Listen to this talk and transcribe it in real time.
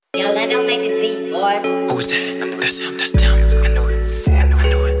make this beat, boy. Who's that? That's him, that's them. I know it. I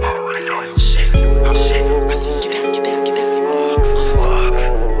know it. Already know. Shit. Listen, get down, get down, get down.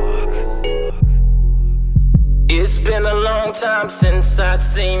 It's been a long time since I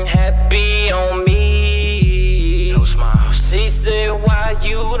seen happy on me. No smile. She said, why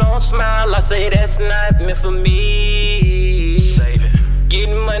you don't smile? I say that's not meant for me. Save it.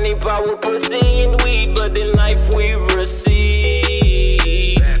 Getting money, power, pussy, and weed, but in life we receive.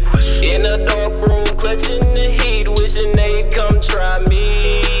 In a dark room, clutching the heat, wishing they'd come try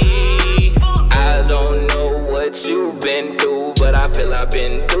me. I don't know what you've been through, but I feel I've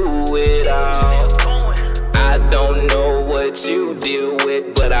been through it all. I don't know what you deal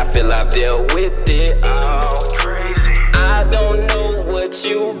with, but I feel I've dealt with it all. I don't know what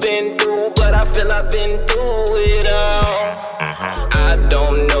you've been through, but I feel I've been through it all. I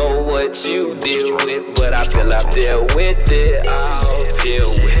don't know what you deal with, but I feel I've dealt with it all. Deal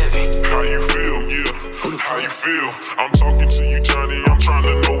with it. How you feel? Yeah. How you feel? I'm talking to you, Johnny. I'm trying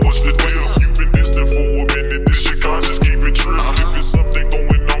to know what's the deal. You've been distant for a minute. This shit can't just keep it true. If it's something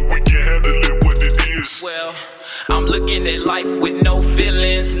going on, we can handle it. What it is. Well, I'm looking at life with no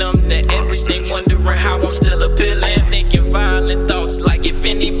feelings, numb to everything, wondering how I'm still appealing. Thinking violent thoughts like if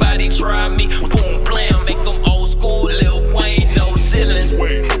anybody try me, boom, blam, make them old school, Lil Wayne, no ceiling.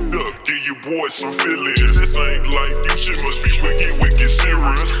 Wait, hold up, give your boy some feelings. This ain't like you, shit must be wicked, wicked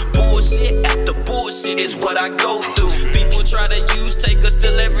serious. Bullshit after bullshit is what I go through. People try to use, take or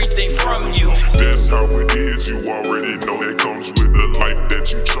steal everything from you. That's how it is, you already know that comes with the life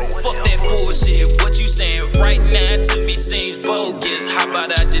that you chose. Fuck that bullshit, what you saying right now to me seems bogus. How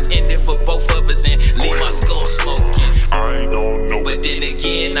about I just end it for both of us and leave my skull smoking? I don't know. But then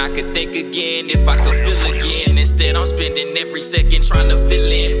again, I could think again if I could feel again. Instead, I'm spending every second trying to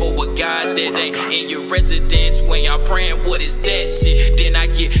fill in for a God that ain't in your residence. When y'all praying, what is that shit? Then I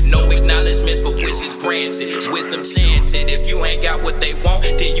get no acknowledgements for wishes granted. Wisdom chanted. If you ain't got what they want,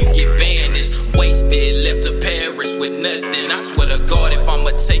 then you get banished. Wasted, left to perish with nothing. I swear to God, if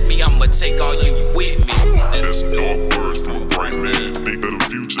I'ma take me, I'ma take all you with me. That's dark words from a bright man. Think of the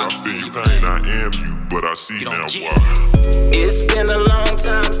future, I feel your pain. I am you, but I see now why. It's been a long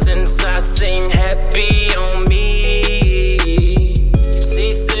time since I seen happy on me.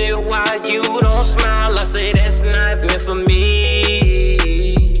 She said, why you don't smile? I say that's not meant for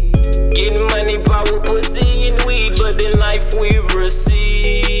me. Getting money, power, pussy, and weed, but in life we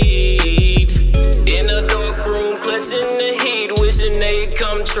recede. In a dark room, clutching the heat, wishing they'd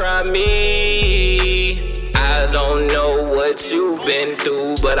come try me. I don't know what you've been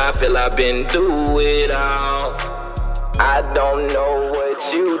through, but I feel I've been through it all. I don't know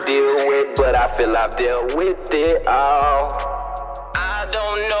what you deal with, but I feel I've dealt with it all. I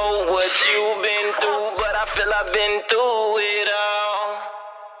don't know what you've been through, but I feel I've been through it all.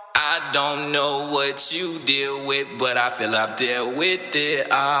 I don't know what you deal with, but I feel I've dealt with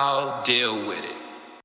it all. Deal with it.